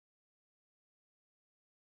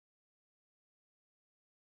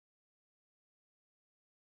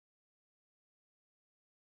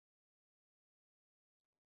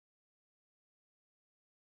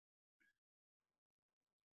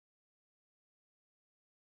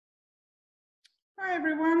Hi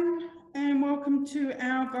everyone, and welcome to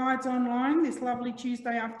our Guides Online this lovely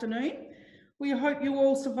Tuesday afternoon. We hope you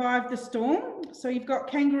all survived the storm. So you've got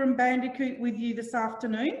Kanga and Bandicoot with you this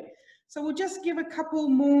afternoon. So we'll just give a couple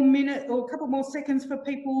more minutes or a couple more seconds for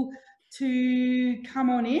people to come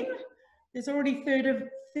on in. There's already 32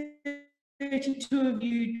 of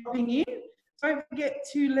you dropping in. So don't forget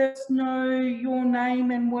to let us know your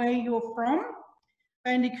name and where you're from.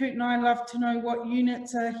 Bandicoot and I love to know what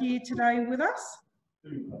units are here today with us.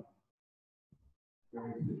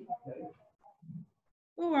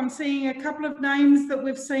 Oh, I'm seeing a couple of names that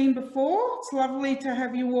we've seen before. It's lovely to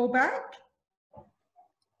have you all back.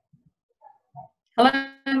 Hello,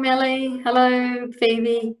 Melly. Hello,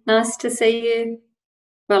 Phoebe. Nice to see you.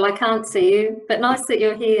 Well, I can't see you, but nice that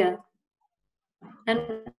you're here. And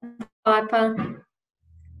Piper,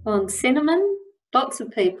 on Cinnamon, lots of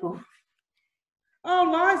people.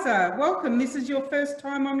 Oh, Liza, welcome. This is your first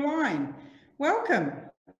time online. Welcome.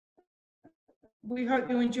 We hope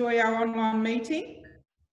you enjoy our online meeting.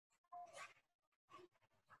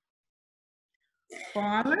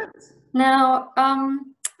 Violet. Now,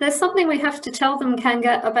 there's something we have to tell them,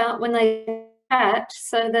 Kanga, about when they chat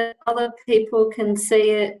so that other people can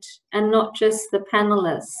see it and not just the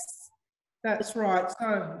panelists. That's right.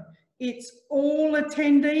 So it's all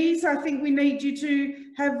attendees. I think we need you to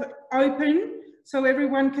have open so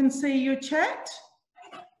everyone can see your chat.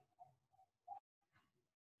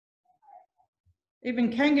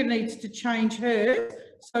 Even Kanga needs to change hers.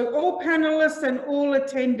 So all panelists and all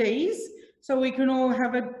attendees, so we can all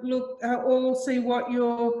have a look, all see what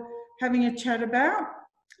you're having a chat about.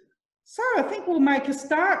 So I think we'll make a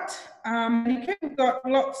start. We've got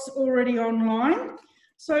lots already online.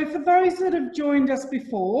 So for those that have joined us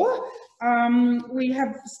before, we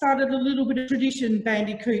have started a little bit of tradition,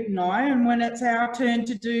 Bandicoot and I, and when it's our turn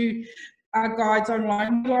to do our guides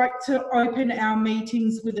online, we like to open our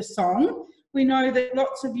meetings with a song. We know that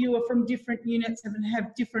lots of you are from different units and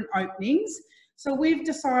have different openings. So we've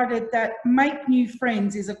decided that Make New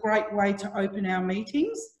Friends is a great way to open our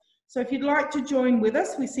meetings. So if you'd like to join with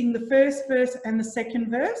us, we sing the first verse and the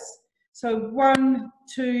second verse. So 1,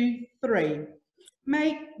 2, 3.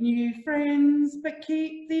 Make new friends, but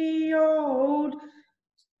keep the old.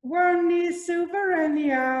 One is silver and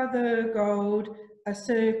the other gold. A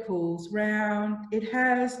circle's round, it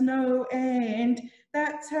has no end.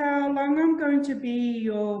 That's how long I'm going to be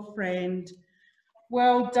your friend.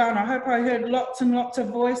 Well done. I hope I heard lots and lots of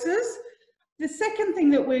voices. The second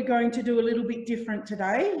thing that we're going to do a little bit different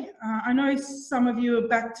today, I know some of you are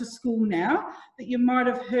back to school now, but you might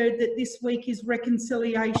have heard that this week is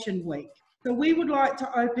Reconciliation Week. So we would like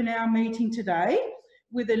to open our meeting today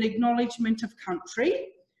with an acknowledgement of country.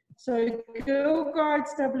 So Girl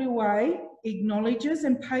Guides WA acknowledges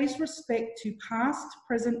and pays respect to past,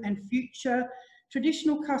 present and future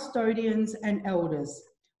traditional custodians and elders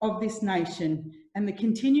of this nation and the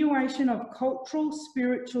continuation of cultural,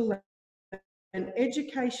 spiritual and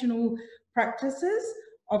educational practices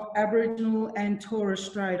of Aboriginal and Torres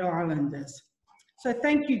Strait Islanders. So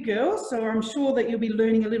thank you, girls. So I'm sure that you'll be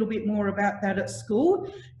learning a little bit more about that at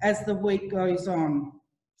school as the week goes on.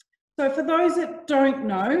 So for those that don't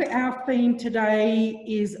know, our theme today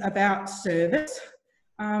is about service.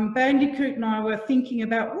 Bandicoot and I were thinking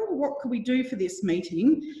about, well, what could we do for this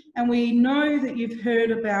meeting? And we know that you've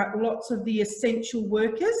heard about lots of the essential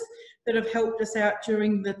workers that have helped us out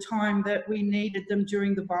during the time that we needed them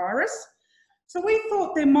during the virus. So we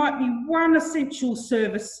thought there might be one essential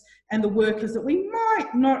service and the workers that we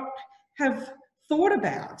might not have thought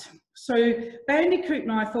about. So Bandicoot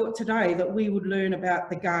and I thought today that we would learn about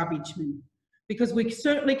the garbage men, because we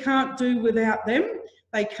certainly can't do without them.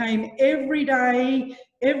 They came every day,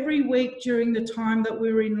 every week during the time that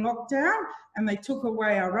we were in lockdown, and they took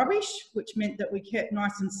away our rubbish, which meant that we kept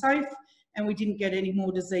nice and safe and we didn't get any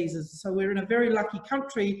more diseases. So we're in a very lucky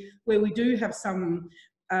country where we do have someone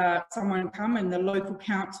come and the local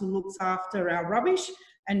council looks after our rubbish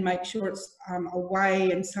and make sure it's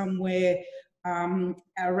away and somewhere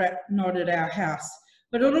not at our house.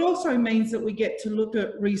 But it also means that we get to look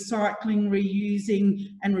at recycling,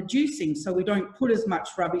 reusing and reducing, so we don't put as much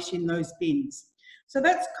rubbish in those bins. So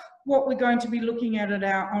that's what we're going to be looking at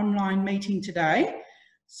our online meeting today.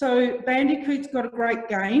 So Bandicoot's got a great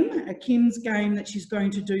game, a Kim's game that she's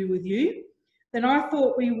going to do with you. Then I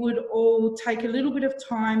thought we would all take a little bit of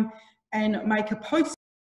time and make a post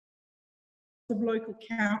of local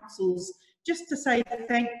councils just to say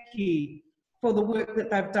thank you for the work that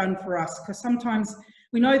they've done for us, because sometimes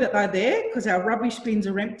we know that they're there because our rubbish bins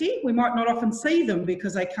are empty. We might not often see them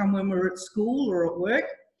because they come when we're at school or at work,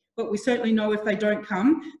 but we certainly know if they don't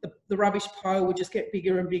come, the rubbish pile will just get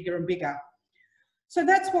bigger and bigger and bigger. So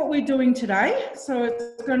that's what we're doing today. So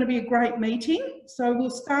it's going to be a great meeting. So we'll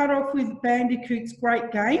start off with Bandicoot's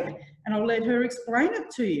great game, and I'll let her explain it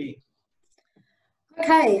to you.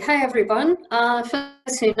 Okay, hey everyone. For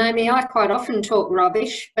those who know me, I quite often talk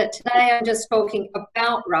rubbish, but today I'm just talking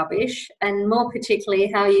about rubbish, and more particularly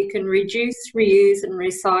how you can reduce, reuse and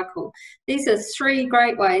recycle. These are 3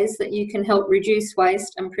 great ways that you can help reduce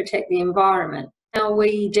waste and protect the environment. How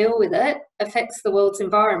we deal with it affects the world's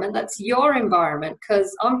environment. That's your environment,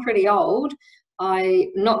 because I'm pretty old.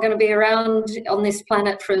 I'm not going to be around on this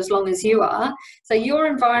planet for as long as you are. So your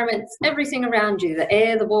environment's everything around you, the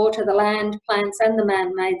air, the water, the land, plants, and the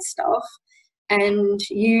man-made stuff. And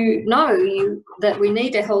you know that we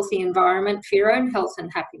need a healthy environment for your own health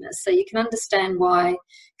and happiness. So you can understand why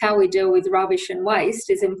how we deal with rubbish and waste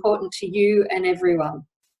is important to you and everyone.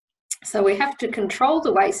 So we have to control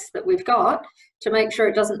the waste that we've got to make sure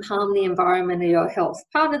it doesn't harm the environment or your health.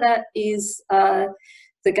 Part of that is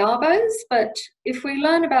the garbos, but if we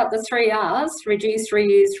learn about the 3 R's, reduce,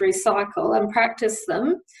 reuse, recycle, and practice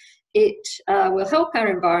them, it will help our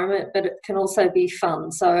environment, but it can also be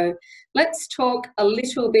fun. So let's talk a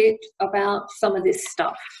little bit about some of this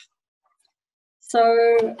stuff.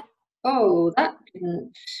 So, oh, that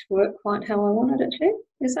didn't work quite how I wanted it to.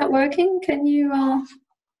 Is that working? Can you,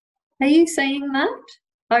 are you seeing that?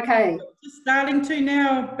 Okay. Just starting to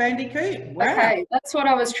now, Bandicoot. Wow. Okay, that's what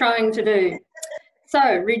I was trying to do.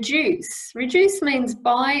 So reduce. Reduce means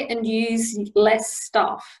buy and use less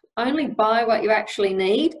stuff. Only buy what you actually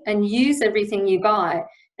need and use everything you buy.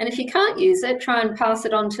 And if you can't use it, try and pass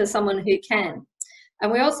it on to someone who can. And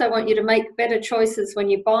we also want you to make better choices when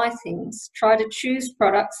you buy things. Try to choose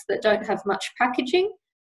products that don't have much packaging,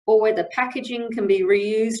 or where the packaging can be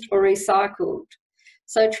reused or recycled.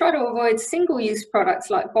 So try to avoid single-use products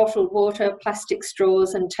like bottled water, plastic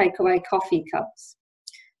straws, and takeaway coffee cups.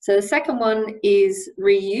 So the second one is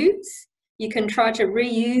reuse. You can try to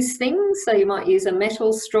reuse things. So you might use a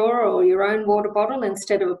metal straw or your own water bottle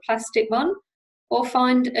instead of a plastic one, or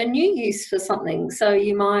find a new use for something. So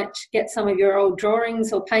you might get some of your old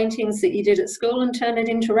drawings or paintings that you did at school and turn it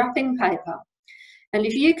into wrapping paper. And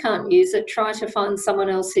if you can't use it, try to find someone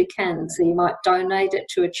else who can. So you might donate it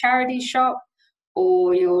to a charity shop,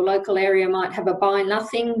 or your local area might have a buy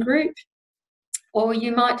nothing group, or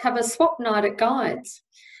you might have a swap night at Guides.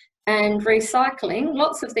 And recycling,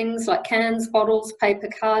 lots of things like cans, bottles, paper,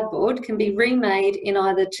 cardboard can be remade in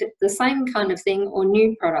either the same kind of thing or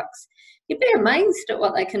new products. You'd be amazed at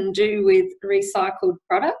what they can do with recycled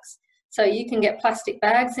products. So you can get plastic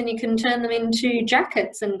bags and you can turn them into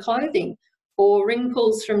jackets and clothing, or ring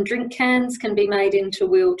pulls from drink cans can be made into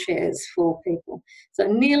wheelchairs for people. So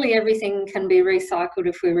nearly everything can be recycled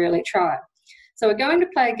if we really try. So we're going to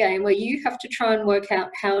play a game where you have to try and work out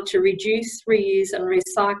how to reduce, reuse and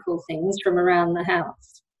recycle things from around the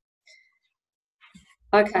house.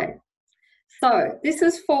 Okay, so this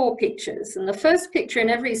is 4 pictures, and the first picture in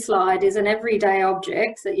every slide is an everyday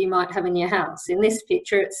object that you might have in your house. In this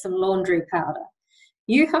picture, it's some laundry powder.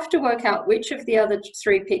 You have to work out which of the other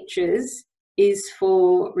 3 pictures is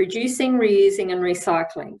for reducing, reusing and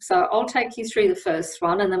recycling. So I'll take you through the first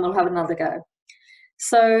one and then we'll have another go.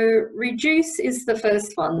 So reduce is the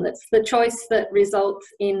first one. That's the choice that results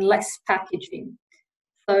in less packaging.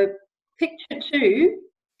 So picture 2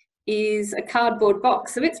 is a cardboard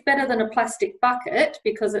box. So it's better than a plastic bucket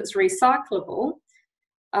because it's recyclable,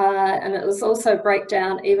 and it will also break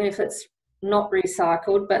down even if it's not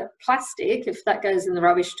recycled. But plastic, if that goes in the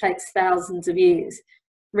rubbish, takes thousands of years.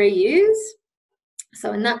 Reuse.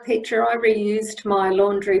 So in that picture, I reused my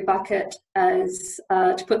laundry bucket as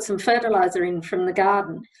to put some fertiliser in from the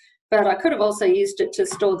garden. But I could have also used it to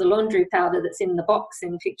store the laundry powder that's in the box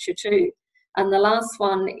in picture 2. And the last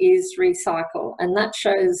one is recycle, and that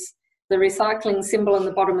shows the recycling symbol on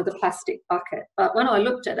the bottom of the plastic bucket. But when I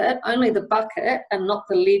looked at it, only the bucket and not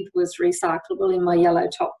the lid was recyclable in my yellow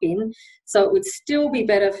top bin. So it would still be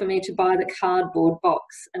better for me to buy the cardboard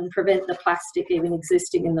box and prevent the plastic even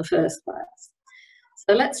existing in the first place.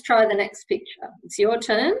 So let's try the next picture. It's your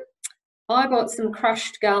turn. I bought some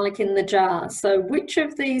crushed garlic in the jar. So which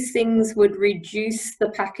of these things would reduce the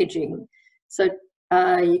packaging? So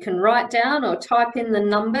you can write down or type in the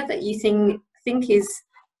number that you think is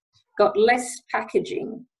got less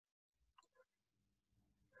packaging.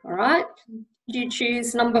 All right. Did you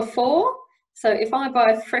choose number 4? So if I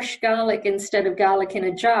buy fresh garlic instead of garlic in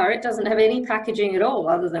a jar, it doesn't have any packaging at all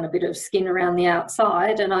other than a bit of skin around the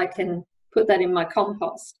outside, and I can put that in my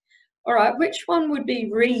compost. All right, which one would be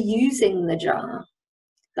reusing the jar?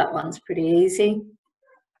 That one's pretty easy.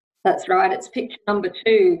 That's right, it's picture number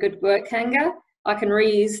 2. Good work, Kanga. I can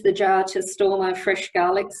reuse the jar to store my fresh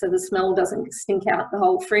garlic so the smell doesn't stink out the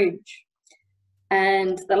whole fridge.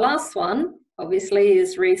 And the last one, obviously,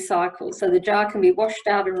 is recycle. So the jar can be washed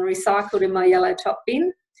out and recycled in my yellow top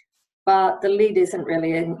bin, but the lid isn't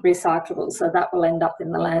really recyclable, so that will end up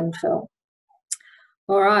in the landfill.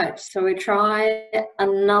 All right, so we try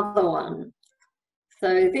another one.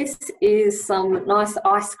 So this is some nice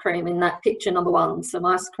ice cream in that picture number 1, some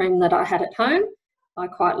ice cream that I had at home. I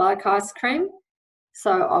quite like ice cream.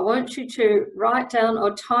 So I want you to write down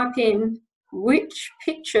or type in which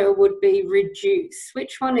picture would be reduce.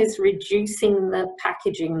 Which one is reducing the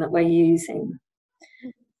packaging that we're using?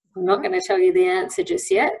 I'm not going to tell you the answer just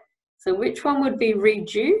yet. So which one would be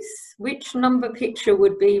reduce? Which number picture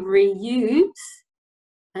would be reuse?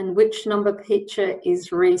 And which number picture is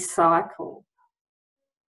recycle?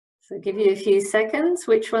 So give you a few seconds.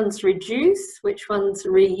 Which one's reduce? Which one's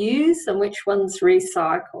reuse? And which one's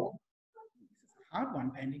recycle? Hard one,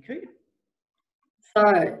 Bandicoot.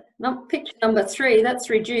 So picture number 3, that's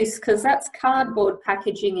reduce, because that's cardboard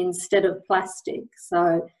packaging instead of plastic.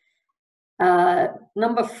 So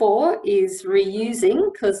number 4 is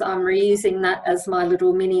reusing, because I'm reusing that as my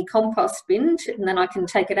little mini compost bin, and then I can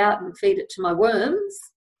take it out and feed it to my worms.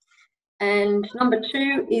 And number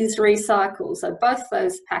 2 is recycle. So both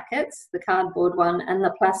those packets, the cardboard one and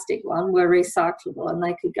the plastic one, were recyclable and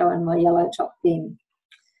they could go in my yellow top bin.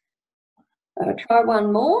 I'll try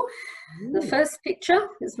one more. The first picture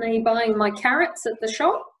is me buying my carrots at the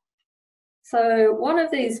shop. So one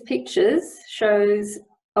of these pictures shows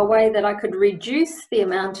a way that I could reduce the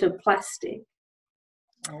amount of plastic.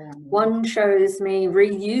 One shows me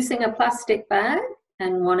reusing a plastic bag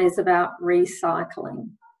and one is about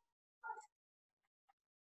recycling.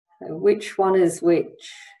 So which one is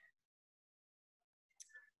which?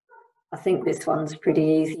 I think this one's pretty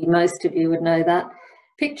easy. Most of you would know that.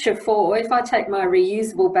 Picture 4, if I take my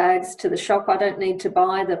reusable bags to the shop, I don't need to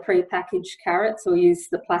buy the pre-packaged carrots or use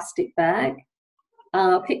the plastic bag.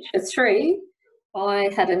 Picture 3,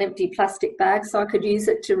 I had an empty plastic bag, so I could use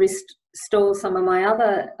it to store some of my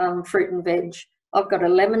other fruit and veg. I've got a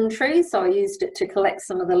lemon tree, so I used it to collect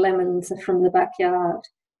some of the lemons from the backyard.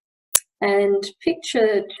 And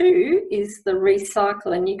picture 2 is the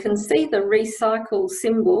recycle, and you can see the recycle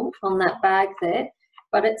symbol on that bag there,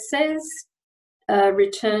 but it says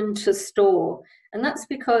return to store. And that's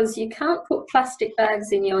because you can't put plastic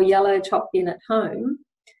bags in your yellow top bin at home.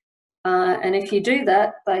 And if you do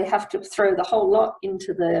that, they have to throw the whole lot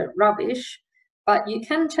into the rubbish. But you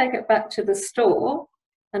can take it back to the store,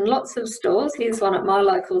 and lots of stores, here's one at my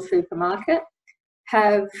local supermarket,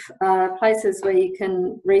 have places where you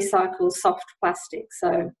can recycle soft plastic.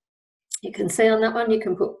 So you can see on that one, you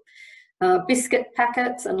can put biscuit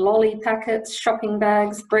packets and lolly packets, shopping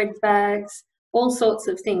bags, bread bags, all sorts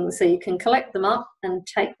of things. So you can collect them up and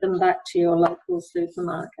take them back to your local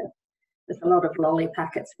supermarket. There's a lot of lolly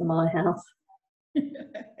packets in my house.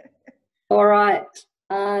 All right,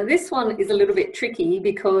 this one is a little bit tricky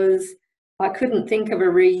because I couldn't think of a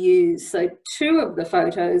reuse. So 2 of the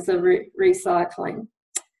photos are recycling.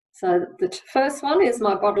 So the first one is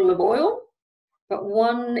my bottle of oil, but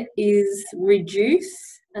one is reduce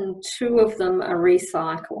and 2 of them are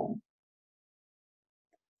recycle.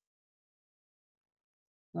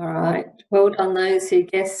 All right, well done those who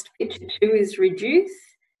guessed picture 2 is reduce.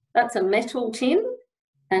 That's a metal tin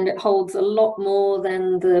and it holds a lot more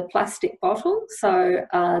than the plastic bottle, so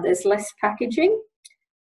there's less packaging.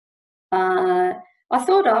 I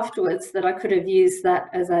thought afterwards that I could have used that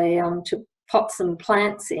as a to pot some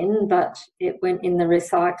plants in, but it went in the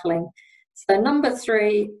recycling. So number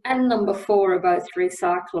 3 and number 4 are both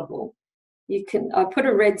recyclable. I put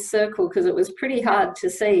a red circle because it was pretty hard to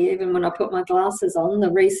see, even when I put my glasses on, the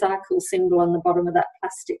recycle symbol on the bottom of that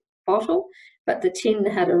plastic bottle, but the tin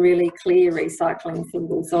had a really clear recycling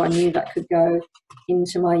symbol, so I knew that could go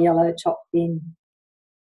into my yellow top bin.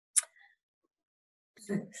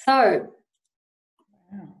 So,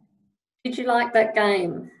 did you like that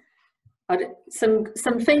game?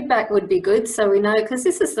 Some feedback would be good, so we know, because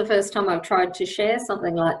this is the first time I've tried to share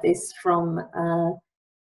something like this from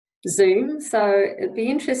Zoom, so it'd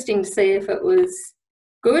be interesting to see if it was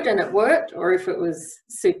good and it worked or if it was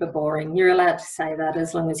super boring. You're allowed to say that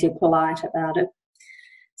as long as you're polite about it.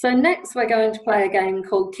 So next we're going to play a game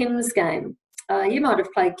called Kim's Game. You might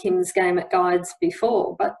have played Kim's Game at Guides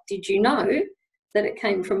before, but did you know that it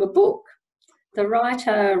came from a book? The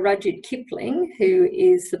writer Rudyard Kipling, who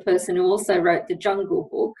is the person who also wrote the Jungle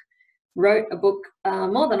Book, wrote a book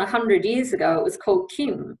more than 100 years ago. It was called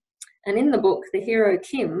Kim. And in the book, the hero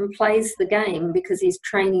Kim plays the game because he's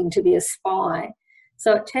training to be a spy.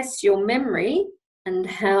 So it tests your memory and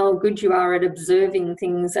how good you are at observing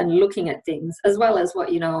things and looking at things, as well as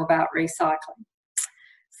what you know about recycling.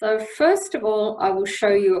 So first of all, I will show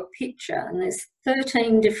you a picture, and there's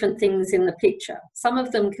 13 different things in the picture. Some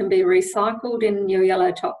of them can be recycled in your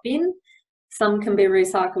yellow top bin, some can be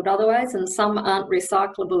recycled other ways, and some aren't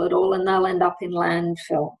recyclable at all and they'll end up in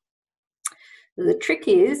landfill. The trick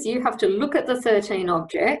is you have to look at the 13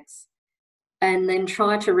 objects and then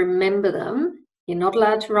try to remember them. You're not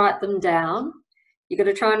allowed to write them down. You've got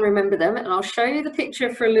to try and remember them, and I'll show you the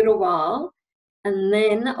picture for a little while, and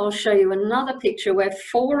then I'll show you another picture where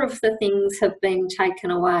 4 of the things have been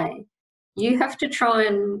taken away. You have to try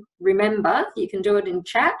and remember. You can do it in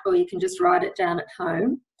chat or you can just write it down at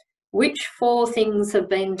home, which 4 things have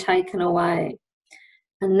been taken away.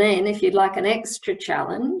 And then if you'd like an extra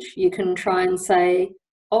challenge, you can try and say,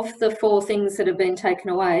 of the 4 things that have been taken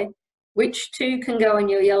away, which 2 can go in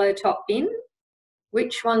your yellow top bin,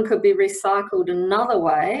 which one could be recycled another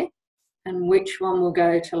way, and which one will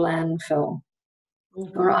go to landfill.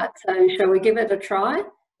 Mm-hmm. All right, so shall we give it a try?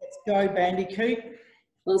 Let's go, Bandicoot.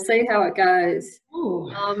 We'll see how it goes. Ooh.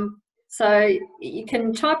 So you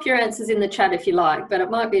can type your answers in the chat if you like, but it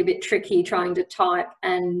might be a bit tricky trying to type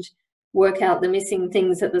and work out the missing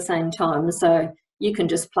things at the same time. So you can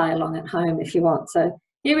just play along at home if you want. So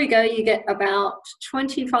here we go. You get about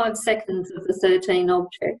 25 seconds of the 13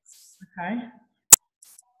 objects. Okay.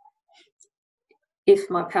 If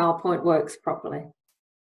my PowerPoint works properly.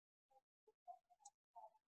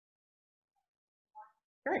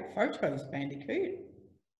 Great photos, Bandicoot.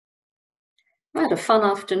 I had a fun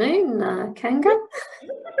afternoon, Kanga.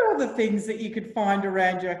 Look at all the things that you could find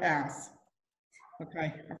around your house.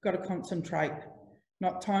 Okay, I've got to concentrate.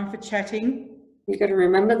 Not time for chatting. You've got to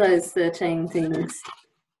remember those 13 things.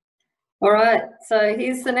 All right, so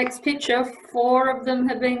here's the next picture. 4 of them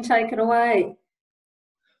have been taken away.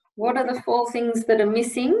 What are the 4 things that are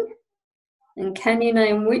missing? And can you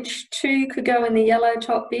name which 2 could go in the yellow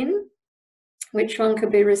top bin? Which one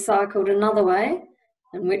could be recycled another way?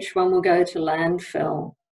 And which one will go to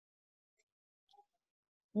landfill?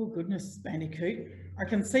 Oh, goodness, Bandicoot. I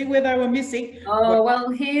can see where they were missing. Oh, well,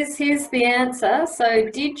 here's the answer. So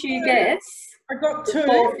did you guess? I got 2. The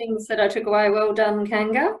 4 things that I took away. Well done,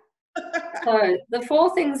 Kanga. So the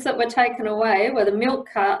 4 things that were taken away were the milk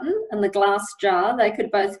carton and the glass jar. They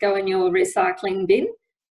could both go in your recycling bin.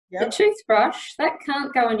 Yep. The toothbrush, that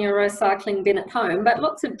can't go in your recycling bin at home, but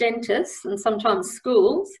lots of dentists and sometimes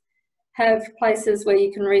schools have places where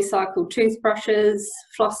you can recycle toothbrushes,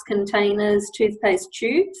 floss containers, toothpaste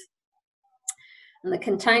tubes. And the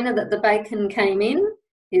container that the bacon came in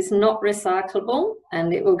is not recyclable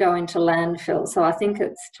and it will go into landfill. So I think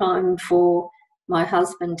it's time for my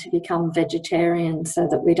husband to become vegetarian so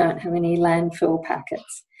that we don't have any landfill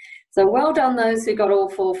packets. So well done those who got all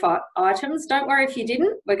 4 items. Don't worry if you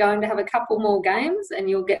didn't. We're going to have a couple more games and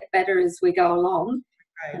you'll get better as we go along.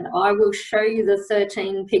 Okay. And I will show you the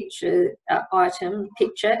 13 item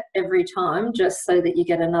picture every time just so that you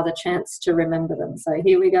get another chance to remember them. So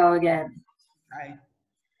here we go again. Okay.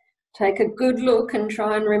 Take a good look and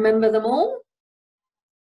try and remember them all.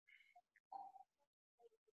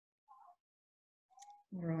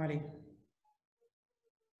 Alrighty.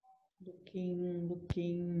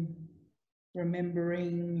 Looking,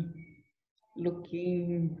 remembering,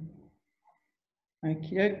 looking.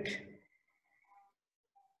 Okey-doke.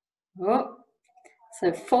 Oh,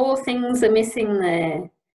 so 4 things are missing there.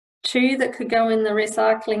 2 that could go in the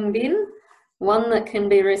recycling bin, 1 that can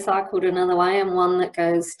be recycled another way, and 1 that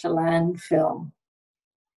goes to landfill.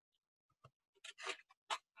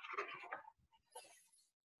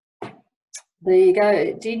 There you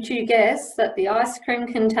go. Did you guess that the ice cream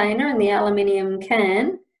container and the aluminium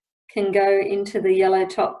can go into the yellow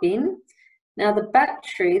top bin? Now the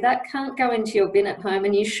battery, that can't go into your bin at home,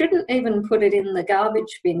 and you shouldn't even put it in the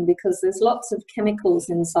garbage bin because there's lots of chemicals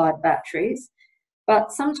inside batteries.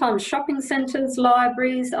 But sometimes shopping centres,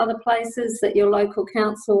 libraries, other places that your local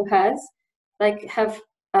council has, they have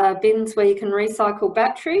bins where you can recycle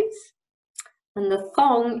batteries. And the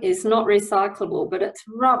thong is not recyclable, but it's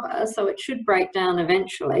rubber, so it should break down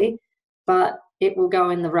eventually, but it will go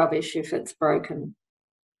in the rubbish if it's broken.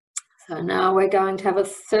 So now we're going to have a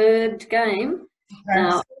 3rd game. Okay,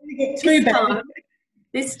 now, so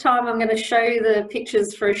this time I'm going to show you the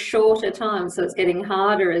pictures for a shorter time, so it's getting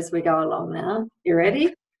harder as we go along now. You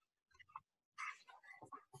ready?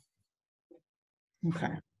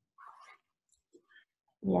 Okay.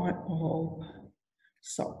 Light bulb,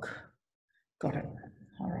 sock. Got it.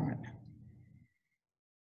 All right.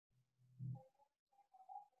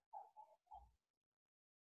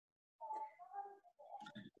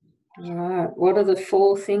 All right, what are the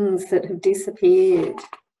 4 things that have disappeared?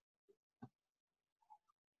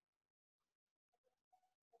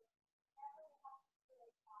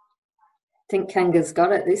 I think Kanga's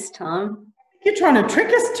got it this time. You're trying to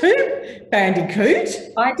trick us too,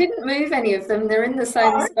 Bandicoot. I didn't move any of them. They're in the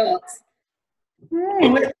same spots.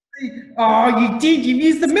 Let's see. Oh, you did. You've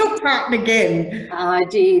used the milk carton again. I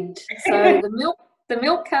did. So the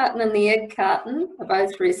milk carton and the egg carton are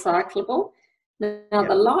both recyclable. Now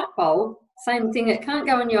the light bulb, same thing. It can't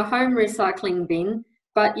go in your home recycling bin,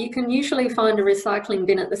 but you can usually find a recycling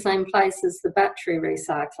bin at the same place as the battery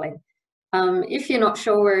recycling. If you're not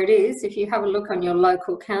sure where it is, if you have a look on your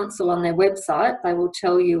local council on their website, they will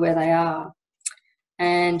tell you where they are.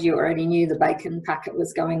 And you already knew the bacon packet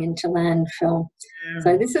was going into landfill.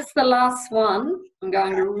 So this is the last one. I'm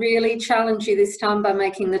going to really challenge you this time by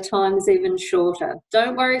making the times even shorter.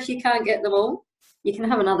 Don't worry if you can't get them all. You can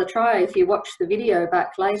have another try if you watch the video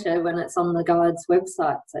back later when it's on the guide's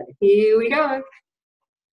website. So here we go.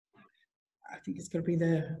 I think it's got to be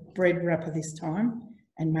the bread wrapper this time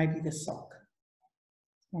and maybe the sock.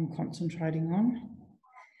 I'm concentrating on.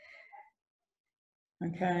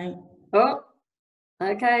 Okay. Oh,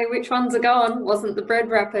 okay. Which ones are gone? Wasn't the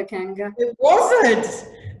bread wrapper, Kanga? It wasn't.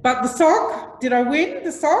 But the sock, did I win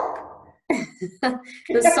the sock?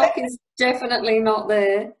 The sock is definitely not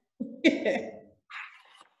there. Yeah.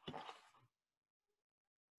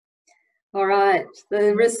 All right,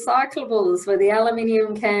 the recyclables were the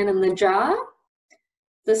aluminium can and the jar.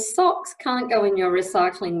 The socks can't go in your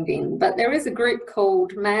recycling bin, but there is a group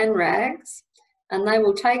called Man Rags, and they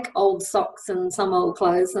will take old socks and some old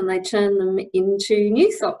clothes and they turn them into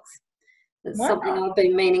new socks. It's something I've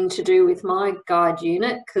been meaning to do with my guide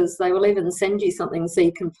unit, because they will even send you something so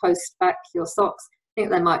you can post back your socks. I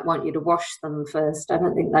think they might want you to wash them first. I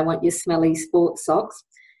don't think they want your smelly sports socks.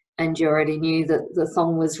 And you already knew that the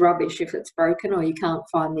thong was rubbish if it's broken or you can't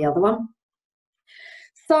find the other one.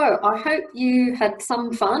 So I hope you had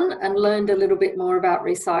some fun and learned a little bit more about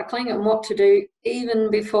recycling and what to do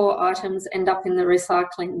even before items end up in the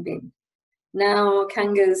recycling bin. Now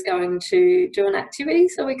Kanga's going to do an activity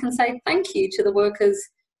so we can say thank you to the workers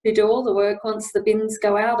who do all the work once the bins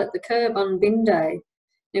go out at the curb on bin day.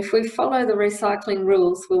 If we follow the recycling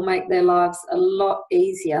rules, we'll make their lives a lot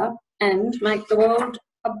easier and make the world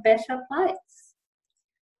a better place.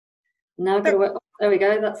 Now go to, there we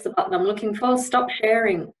go, that's the button I'm looking for. Stop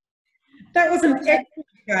sharing. That was an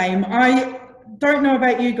excellent game. I don't know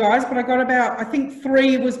about you guys, but I got about, I think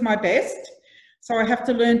 3 was my best. So I have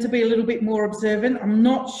to learn to be a little bit more observant. I'm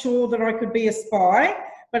not sure that I could be a spy,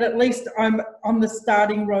 but at least I'm on the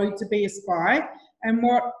starting road to be a spy. And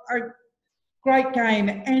what a great game,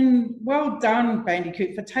 and well done,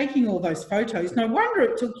 Bandicoot, for taking all those photos. No wonder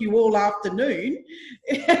it took you all afternoon.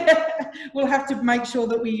 We'll have to make sure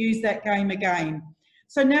that we use that game again.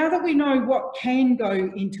 So now that we know what can go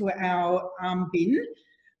into our bin,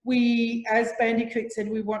 we, as Bandicoot said,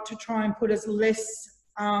 we want to try and put as less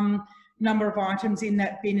number of items in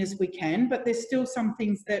that bin as we can, but there's still some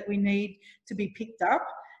things that we need to be picked up.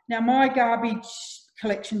 Now, my garbage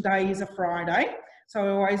collection day is a Friday, so I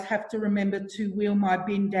always have to remember to wheel my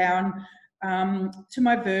bin down to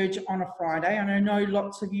my verge on a Friday. And I know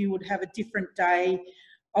lots of you would have a different day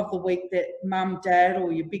of the week that mum, dad,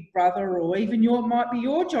 or your big brother, or even might be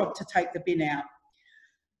your job to take the bin out.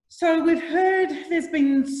 So we've heard there's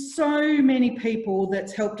been so many people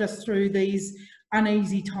that's helped us through these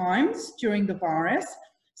uneasy times during the virus.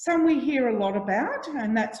 Some we hear a lot about,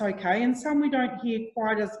 and that's okay, and some we don't hear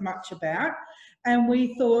quite as much about. And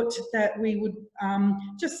we thought that we would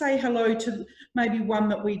just say hello to maybe one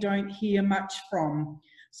that we don't hear much from.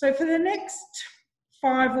 So for the next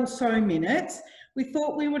 5 or so minutes, we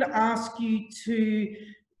thought we would ask you to,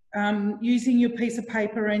 using your piece of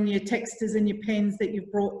paper and your texters and your pens that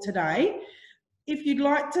you've brought today, if you'd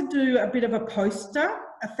like to do a bit of a poster,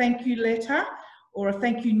 a thank you letter, or a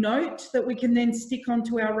thank you note that we can then stick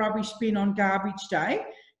onto our rubbish bin on garbage day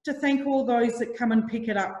to thank all those that come and pick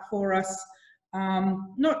it up for us,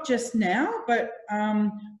 not just now, but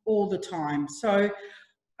all the time. So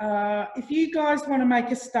if you guys want to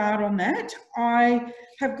make a start on that, I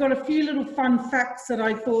have got a few little fun facts that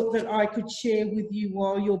I thought that I could share with you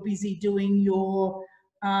while you're busy doing your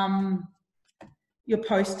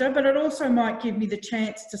poster, but it also might give me the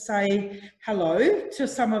chance to say hello to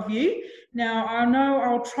some of you. Now, I know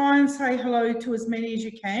I'll try and say hello to as many as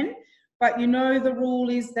you can, but you know the rule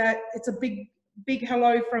is that it's a big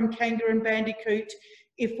hello from Kanga and Bandicoot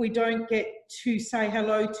if we don't get to say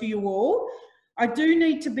hello to you all. I do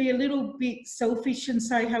need to be a little bit selfish and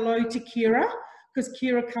say hello to Kira, because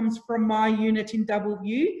Kira comes from my unit in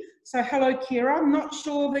W. So hello, Kira. I'm not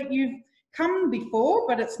sure that you've come before,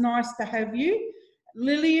 but it's nice to have you.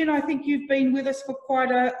 Lillian, I think you've been with us for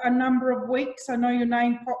quite a number of weeks. I know your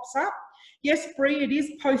name pops up. Yes, Bree, it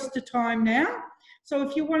is poster time now. So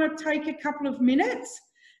if you want to take a couple of minutes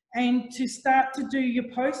and to start to do your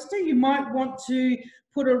poster, you might want to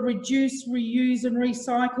put a reduce, reuse and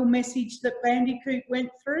recycle message that Bandicoot went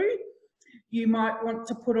through. You might want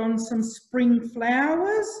to put on some spring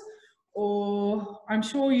flowers, or I'm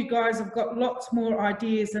sure you guys have got lots more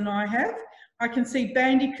ideas than I have. I can see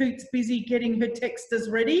Bandicoot's busy getting her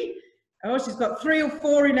texters ready. Oh, she's got 3 or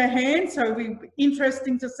 4 in her hand, so it'll be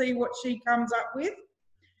interesting to see what she comes up with.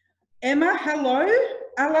 Emma, hello.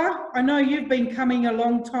 Ella, I know you've been coming a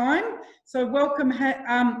long time, so welcome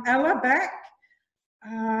Ella back.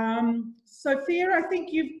 Sophia, I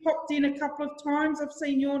think you've popped in a couple of times. I've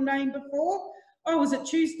seen your name before. Oh, was it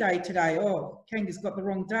Tuesday today? Oh, Kanga's got the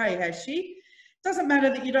wrong day, has she? Doesn't matter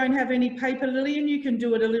that you don't have any paper, Lillian. You can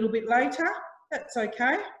do it a little bit later. That's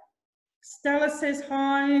okay. Stella says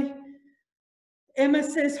hi. Emma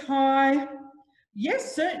says hi.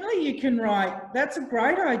 Yes, certainly you can write. That's a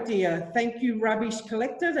great idea. Thank you, Rubbish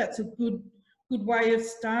Collector. That's a good way of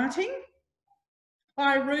starting.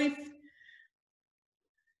 Hi, Ruth.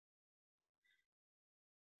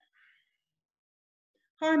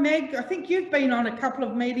 Hi, Meg. I think you've been on a couple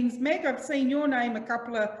of meetings. Meg, I've seen your name a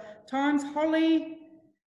couple of times. Holly.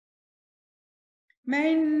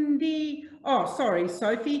 Mandy. Oh, sorry,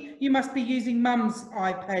 Sophie. You must be using Mum's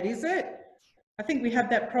iPad, is it? I think we had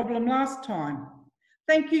that problem last time.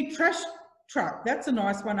 Thank you, Trash Truck. That's a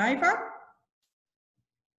nice one, Ava.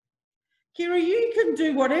 Kira, you can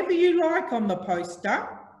do whatever you like on the poster.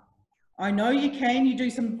 I know you can. You do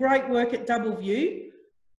some great work at Double View.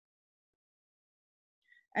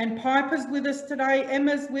 And Piper's with us today.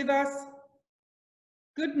 Emma's with us.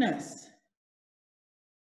 Goodness.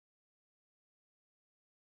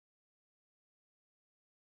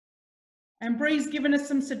 And Bree's given us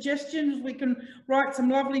some suggestions. We can write some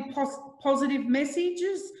lovely positive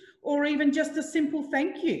messages, or even just a simple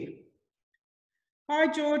thank you. Hi,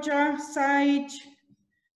 Georgia, Sage,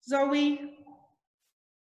 Zoe.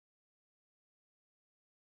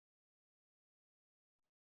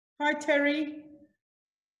 Hi, Terry.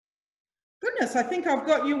 Goodness, I think I've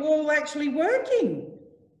got you all actually working.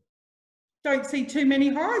 Don't see too many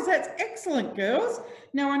highs. That's excellent, girls.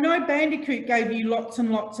 Now, I know Bandicoot gave you lots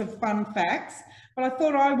and lots of fun facts, but I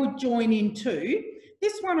thought I would join in too.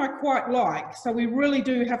 This one I quite like, so we really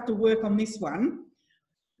do have to work on this one.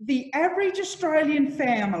 The average Australian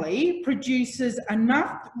family produces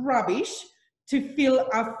enough rubbish to fill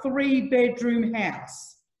a 3-bedroom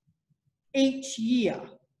house each year.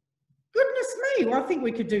 Goodness me, well, I think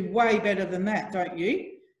we could do way better than that, don't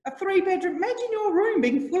you? A 3-bedroom, imagine your room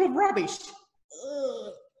being full of rubbish.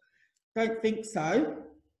 Ugh, don't think so.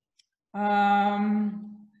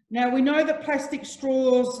 Now, we know that plastic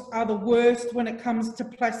straws are the worst when it comes to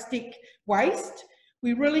plastic waste.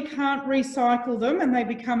 We really can't recycle them, and they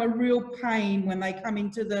become a real pain when they come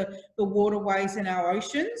into the waterways and our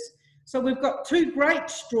oceans. So we've got 2 great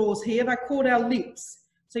straws here. They're called our lips.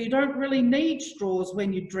 So you don't really need straws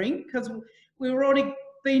when you drink, because we've already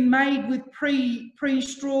been made with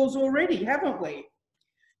pre-straws already, haven't we?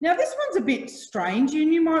 Now, this one's a bit strange,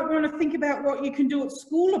 and you might want to think about what you can do at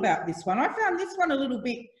school about this one. I found this one a little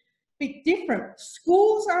bit different.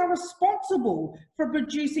 Schools are responsible for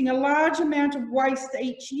producing a large amount of waste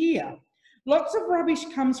each year. Lots of rubbish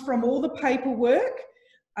comes from all the paperwork,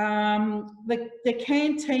 the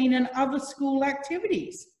canteen and other school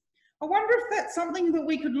activities. I wonder if that's something that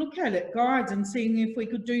we could look at Guides, and seeing if we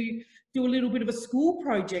could do a little bit of a school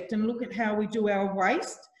project and look at how we do our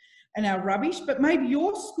waste and our rubbish. But maybe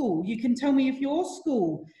your school, you can tell me if your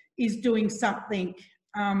school is doing something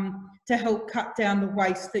to help cut down the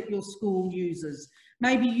waste that your school uses.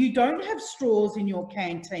 Maybe you don't have straws in your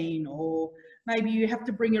canteen, or maybe you have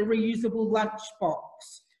to bring a reusable lunchbox.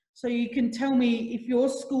 So you can tell me if your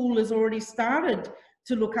school has already started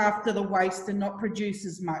to look after the waste and not produce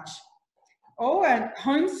as much. Oh, and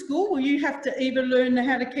homeschool, well, you have to even learn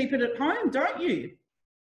how to keep it at home, don't you?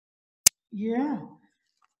 Yeah.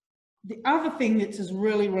 The other thing that's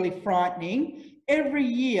really, really frightening, every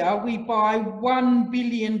year we buy 1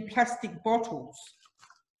 billion plastic bottles.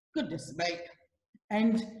 Goodness me.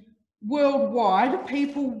 And worldwide,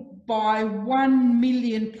 people buy 1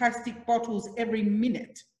 million plastic bottles every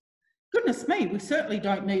minute. Goodness me, we certainly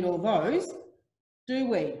don't need all those, do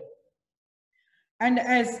we? And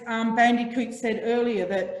as Bandicoot said earlier,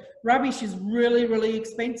 that rubbish is really, really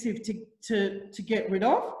expensive to get rid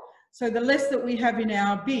of. So the less that we have in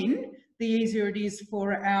our bin, the easier it is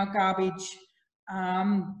for our garbage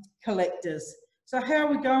collectors. So how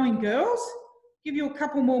are we going, girls? Give you a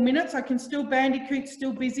couple more minutes. I can still, Bandicoot's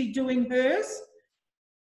still busy doing hers.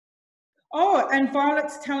 Oh, and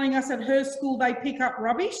Violet's telling us at her school they pick up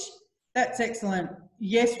rubbish. That's excellent.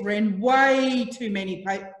 Yes, Ren, way too many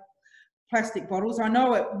plastic bottles. I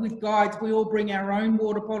know it with guides, we all bring our own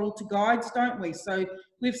water bottle to guides, don't we? So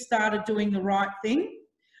we've started doing the right thing.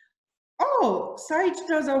 Oh, Sage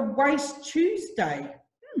does a Waste Tuesday.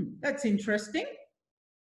 That's interesting.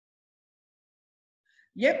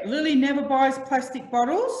 Yep, Lily never buys plastic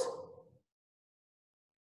bottles.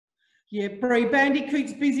 Yeah, Brie,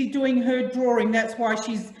 Bandicoot's busy doing her drawing. That's why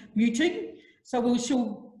she's muted. So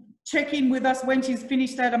she'll check in with us when she's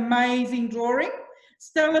finished that amazing drawing.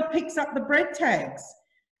 Stella picks up the bread tags.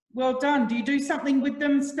 Well done. Do you do something with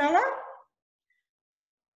them, Stella?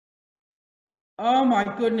 Oh my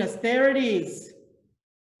goodness, there it is.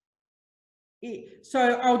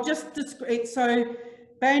 So I'll just describe it. So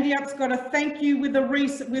Bandy Up's got a thank you with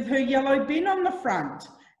her yellow bin on the front,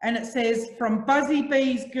 and it says from Buzzy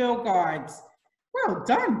Bee's Girl Guides. Well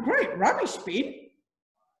done, great rubbish bin.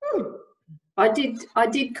 Ooh. I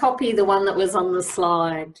did copy the one that was on the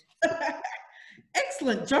slide.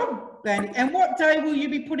 Excellent job, Bandy. And what day will you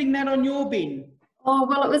be putting that on your bin? Oh,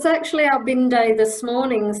 well, it was actually our bin day this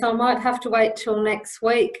morning, so I might have to wait till next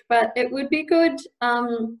week. But it would be good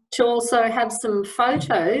to also have some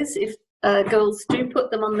photos, if girls do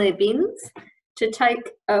put them on their bins, to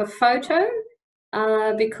take a photo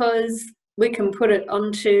because we can put it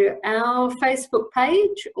onto our Facebook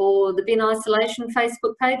page or the Bin Isolation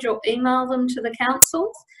Facebook page or email them to the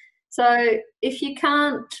councils. So if you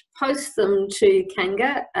can't post them to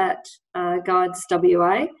Kanga at Guides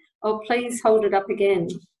WA, oh, please hold it up again.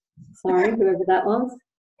 Sorry, whoever that was.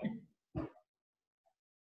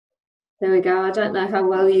 There we go. I don't know how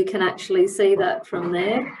well you can actually see that from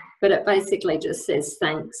there, but it basically just says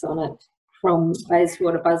thanks on it from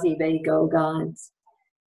Bayswater Buzzy Bee Girl Guides.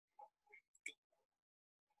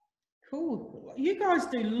 Cool. You guys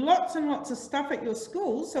do lots and lots of stuff at your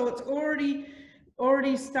school, so it's already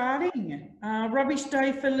starting. Rubbish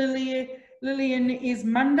day for Lillian is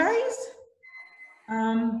Mondays.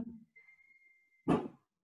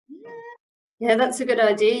 Yeah, that's a good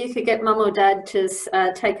idea. You could get mum or dad to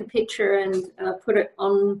take a picture and put it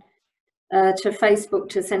on to Facebook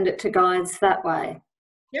to send it to guides that way.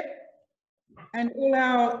 Yep. And all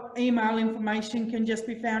our email information can just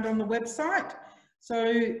be found on the website.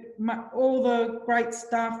 So all the great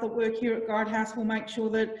staff that work here at Guidehouse will make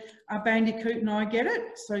sure that Bandicoot and I get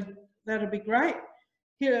it. So that'll be great.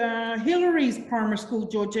 Hillary's primary school,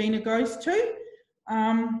 Georgina goes to.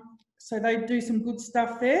 So they do some good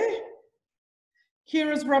stuff there.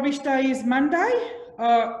 Kira's rubbish day is Monday.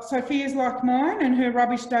 Sophia's like mine, and her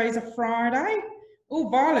rubbish day is a Friday. Oh,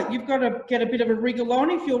 Violet, you've got to get a bit of a wriggle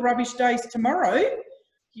on if your rubbish day is tomorrow.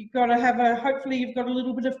 You've got to have hopefully you've got a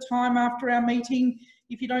little bit of time after our meeting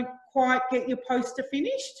if you don't quite get your poster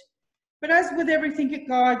finished. But as with everything at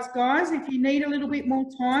Guides, guys, if you need a little bit more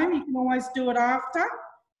time, you can always do it after.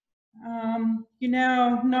 You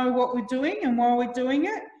now know what we're doing and why we're doing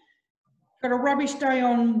it. Got a rubbish day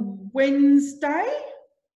on Wednesday.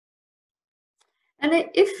 And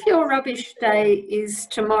if your rubbish day is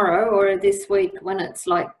tomorrow or this week when it's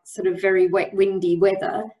like sort of very wet, windy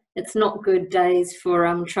weather, it's not good days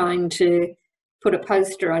for trying to put a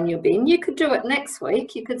poster on your bin. You could do it next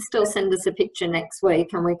week. You could still send us a picture next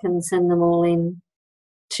week and we can send them all in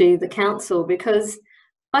to the council, because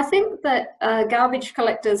I think that garbage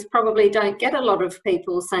collectors probably don't get a lot of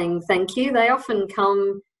people saying thank you. They often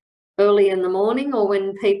come early in the morning or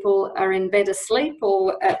when people are in bed asleep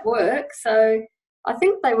or at work. So I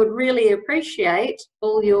think they would really appreciate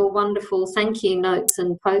all your wonderful thank you notes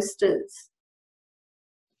and posters.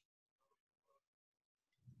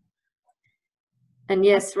 And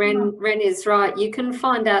yes, Ren is right. You can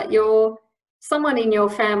find out someone in your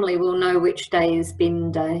family will know which day is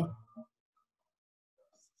bin day.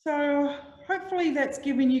 So hopefully that's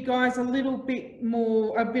given you guys a bit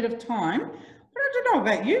of time. But I don't know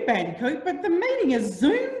about you, Bandicoot, but the meeting is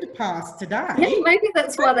zoomed past today. Yeah, maybe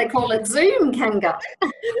that's why they call it Zoom, Kanga.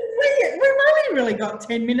 We've only really got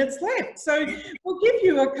 10 minutes left. So we'll give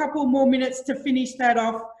you a couple more minutes to finish that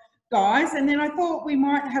off, guys. And then I thought we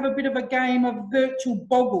might have a bit of a game of virtual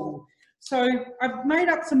Boggle. So I've made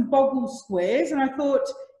up some Boggle squares, and I thought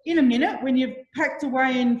in a minute, when you've packed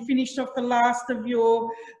away and finished off the last of your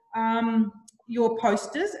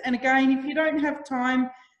posters, and again, if you don't have time,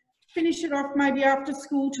 finish it off maybe after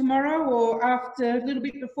school tomorrow or after a little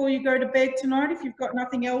bit before you go to bed tonight if you've got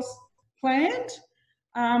nothing else planned.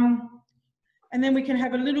 And then we can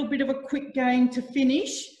have a little bit of a quick game to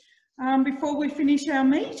finish. before we finish our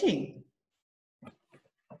meeting?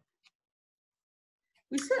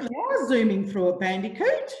 We certainly are zooming through it,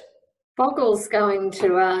 Bandicoot. Boggle's going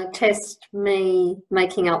to test me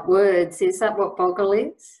making up words. Is that what Boggle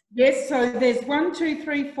is? Yes, so there's 1, 2,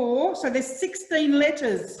 3, 4. So there's 16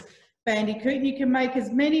 letters, Bandicoot. You can make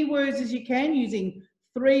as many words as you can using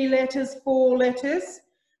 3 letters, 4 letters.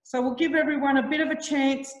 So we'll give everyone a bit of a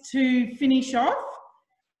chance to finish off.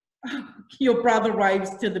 Your brother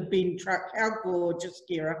waves to the bin truck. How gorgeous,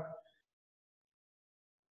 Kira.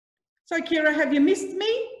 So, Kira, have you missed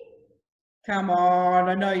me? Come on,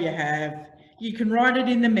 I know you have. You can write it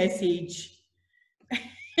in the message.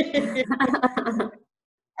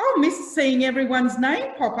 I'll miss seeing everyone's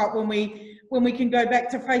name pop up when we can go back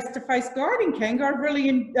to face guiding, Kanga.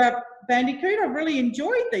 Bandicoot, I've really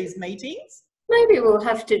enjoyed these meetings. Maybe we'll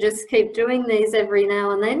have to just keep doing these every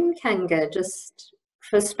now and then, Kanga, just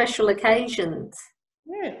for special occasions.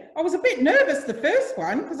 Yeah, I was a bit nervous the first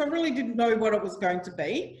one because I really didn't know what it was going to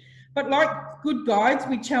be. But like good guides,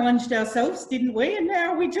 we challenged ourselves, didn't we? And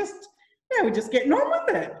now we're just getting on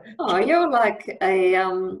with it. Oh, you're like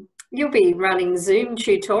you'll be running Zoom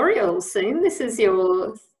tutorials soon. This is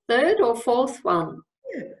your 3rd or 4th one.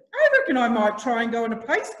 Yeah, I reckon I might try and go on a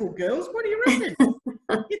play school, girls. What do you reckon? You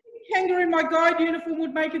think Kanga in my guide uniform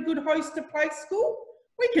would make a good host to play school?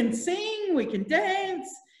 We can sing, we can dance,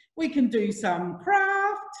 we can do some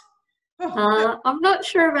craft. I'm not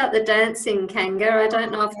sure about the dancing, Kanga. I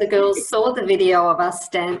don't know if the girls saw the video of us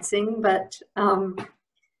dancing, but I'm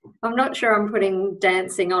not sure I'm putting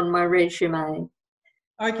dancing on my resume.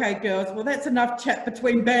 Okay, girls. Well, that's enough chat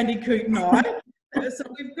between Bandicoot and I. So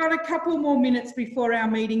we've got a couple more minutes before our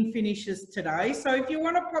meeting finishes today. So if you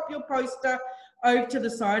want to pop your poster over to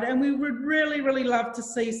the side, and we would really, really love to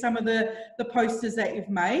see some of the posters that you've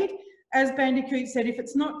made. As Bandicoot said, if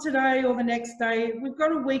it's not today or the next day, we've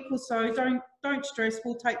got a week or so. Don't stress,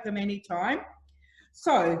 we'll take them anytime.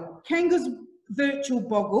 So, Kanga's virtual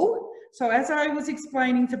Boggle. So as I was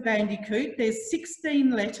explaining to Bandicoot, there's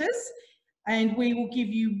 16 letters, and we will give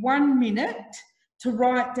you 1 minute to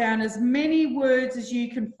write down as many words as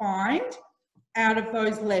you can find out of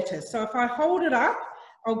those letters. So if I hold it up,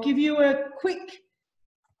 I'll give you a quick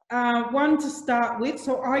one to start with,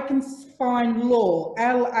 so I can find law,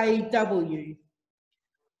 L-A-W.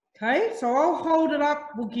 Okay, so I'll hold it up,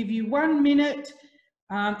 we'll give you 1 minute,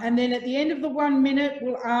 and then at the end of the 1 minute,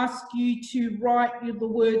 we'll ask you to write the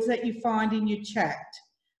words that you find in your chat.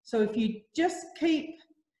 So if you just keep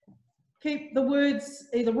the words,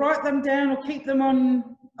 either write them down or keep them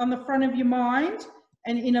on the front of your mind,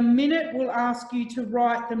 and in a minute, we'll ask you to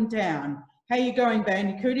write them down. How you going,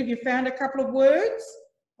 Bandicoot? Have you found a couple of words?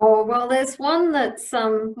 Oh, well, there's one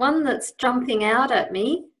that's jumping out at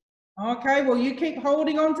me. Okay, well, you keep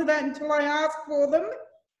holding on to that until I ask for them.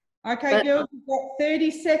 Okay, girls, you've got 30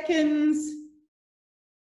 seconds.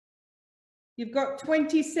 You've got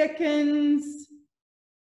 20 seconds.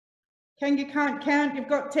 Kanga can't count. You've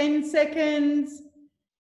got 10 seconds.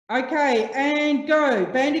 Okay, and go.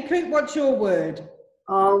 Bandicoot, what's your word?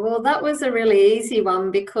 Oh, well, that was a really easy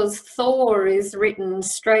one because Thor is written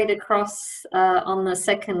straight across on the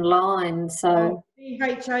second line. So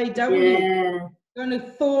T-H-A-W. Yeah. Going to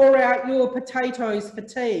thaw out your potatoes for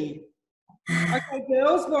tea. Okay,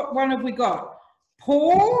 girls, what one have we got?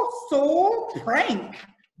 Pour, thaw, prank.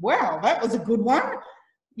 Wow, that was a good one.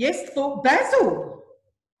 Yes, Thor, basil.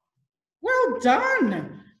 Well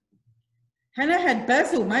done. Hannah had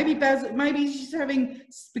basil. Maybe she's having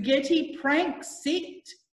spaghetti, prank, sit.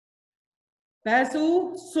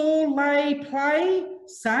 Basil, saw, lay, play,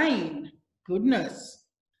 sane. Goodness.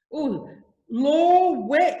 Oh, law,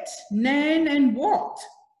 wet, nan, and what?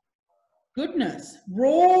 Goodness.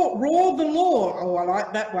 Raw the law. Oh, I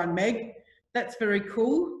like that one, Meg. That's very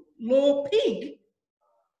cool. Law, pig.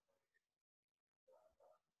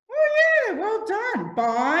 Oh, yeah, well done.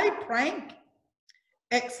 Bye, prank.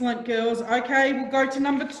 Excellent, girls. Okay, we'll go to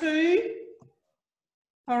number 2.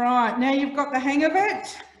 All right, now you've got the hang of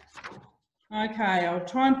it. Okay, I'll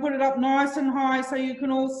try and put it up nice and high so you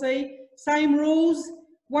can all see. Same rules,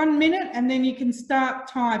 1 minute, and then you can start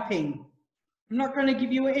typing. I'm not going to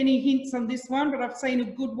give you any hints on this one, but I've seen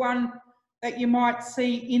a good one that you might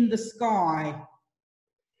see in the sky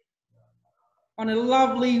on a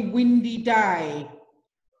lovely windy day.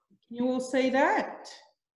 Can you all see that?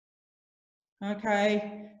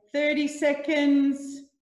 Okay, 30 seconds,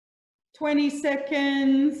 20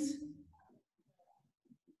 seconds,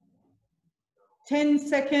 10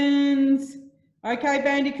 seconds. Okay,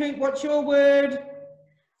 Bandicoot, what's your word?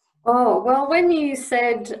 Oh, well, when you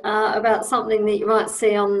said about something that you might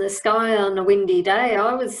see on the sky on a windy day,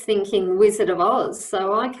 I was thinking Wizard of Oz.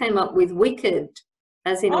 So I came up with wicked,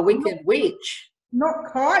 as in a Oh, wicked witch.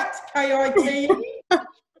 not kite, K-I-T.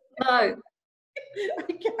 No.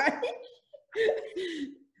 Okay.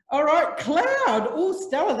 All right, cloud. Oh,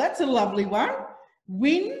 Stella, that's a lovely one.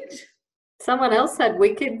 Wind. Someone else had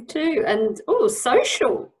wicked too. And, oh,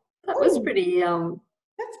 social. That was Oh, pretty,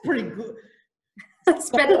 that's pretty good. that's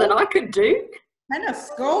better than I could do. And a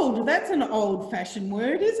scold. That's an old-fashioned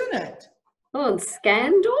word, isn't it? Oh, and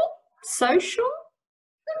scandal, social.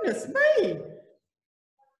 Goodness me.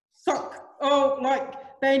 Sock. Oh,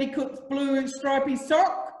 like Bandicoot's blue stripy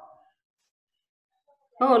sock.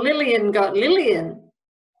 Oh, Lillian got Lillian.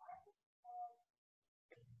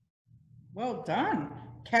 Well done.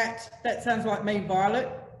 Cat. That sounds like me, Violet.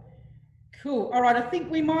 Cool. All right, I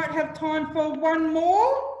think we might have time for one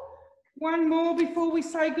more. One more before we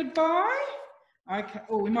say goodbye. Okay.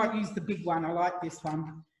 Oh, we might use the big one. I like this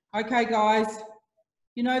one. Okay, guys.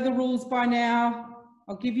 You know the rules by now.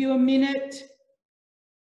 I'll give you a minute.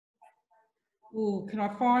 Oh, can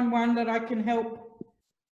I find one that I can help?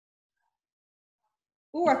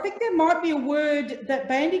 Oh, I think there might be a word that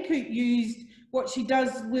Bandicoot used, what she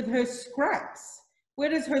does with her scraps. Where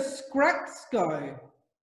does her scraps go?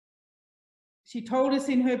 She told us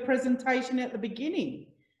in her presentation at the beginning.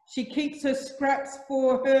 She keeps her scraps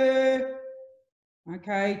for her,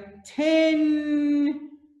 okay, 10.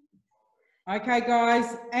 Okay,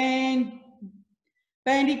 guys, and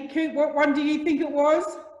Bandicoot, what one do you think it was?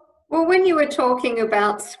 Well, when you were talking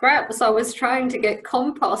about scraps, I was trying to get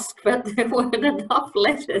compost, but there weren't enough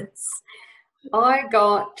letters. I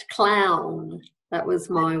got clown. That was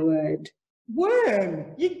my word.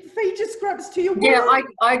 Worm. You feed your scraps to your worm. Yeah,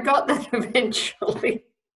 I got that eventually.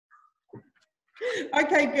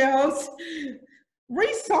 Okay, girls.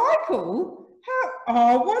 Recycle? How?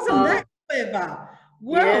 Oh, wasn't that clever?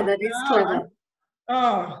 Well yeah, that is clever.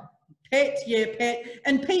 Oh, pet, yeah, pet.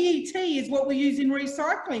 And PET is what we use in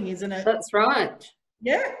recycling, isn't it? That's right.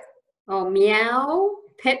 Yeah. Oh, meow,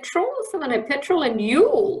 petrol, someone had petrol, and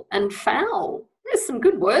yule and foul. There's some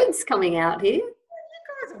good words coming out here. You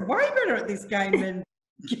guys are way better at this game than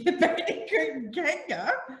Bandicoot and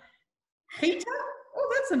Kanga. Peter? Oh,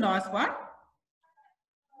 that's a nice one.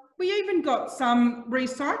 We even got some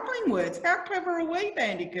recycling words. How clever are we,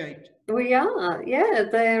 Bandicoot? We are, yeah.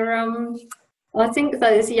 They're I think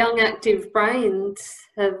those young active brains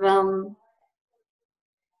have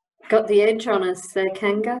got the edge on us there,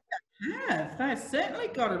 Kanga. Yeah, they've certainly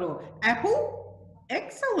got it all. Apple?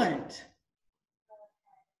 Excellent.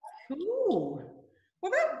 Cool.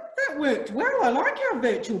 Well, that worked well. I like our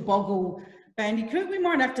virtual Boggle, Bandicoot. We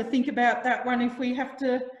might have to think about that one if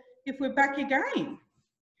we're back again.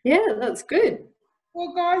 Yeah, that's good.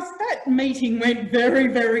 Well, guys, that meeting went very,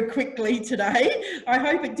 very quickly today. I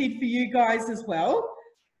hope it did for you guys as well.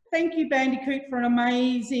 Thank you, Bandicoot, for an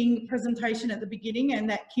amazing presentation at the beginning and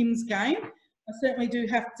that Kim's game. I certainly do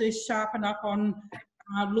have to sharpen up on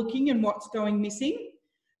looking and what's going missing.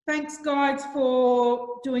 Thanks, guys,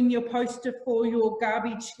 for doing your poster for your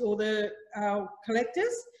garbage or the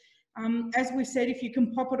collectors. As we said, if you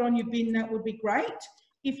can pop it on your bin, that would be great.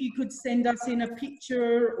 If you could send us in a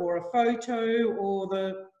picture or a photo or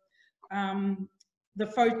the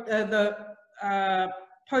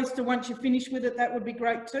poster once you finish with it, that would be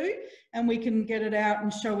great too. And we can get it out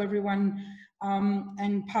and show everyone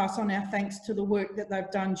and pass on our thanks to the work that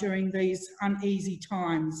they've done during these uneasy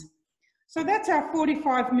times. So that's our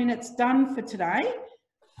 45 minutes done for today.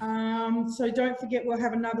 So don't forget, we'll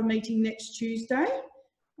have another meeting next Tuesday.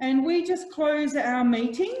 And we just close our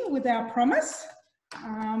meeting with our promise.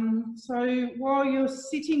 So while you're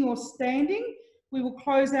sitting or standing, we will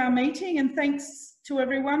close our meeting, and thanks to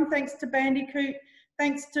everyone. Thanks to Bandicoot.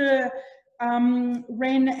 Thanks to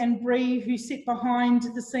Ren and Bree, who sit behind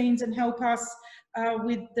the scenes and help us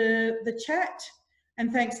with the chat.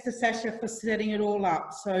 And thanks to Sasha for setting it all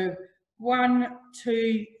up. So 1,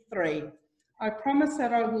 2, 3. I promise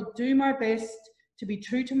that I will do my best to be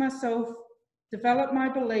true to myself, develop my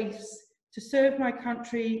beliefs, to serve my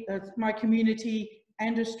country, my community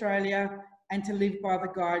and Australia, and to live by the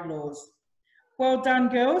guide laws. Well done,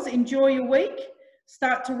 girls. Enjoy your week.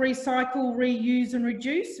 Start to recycle, reuse and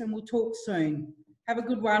reduce, and we'll talk soon. Have a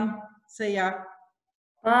good one. See ya.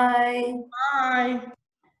 Bye. Bye.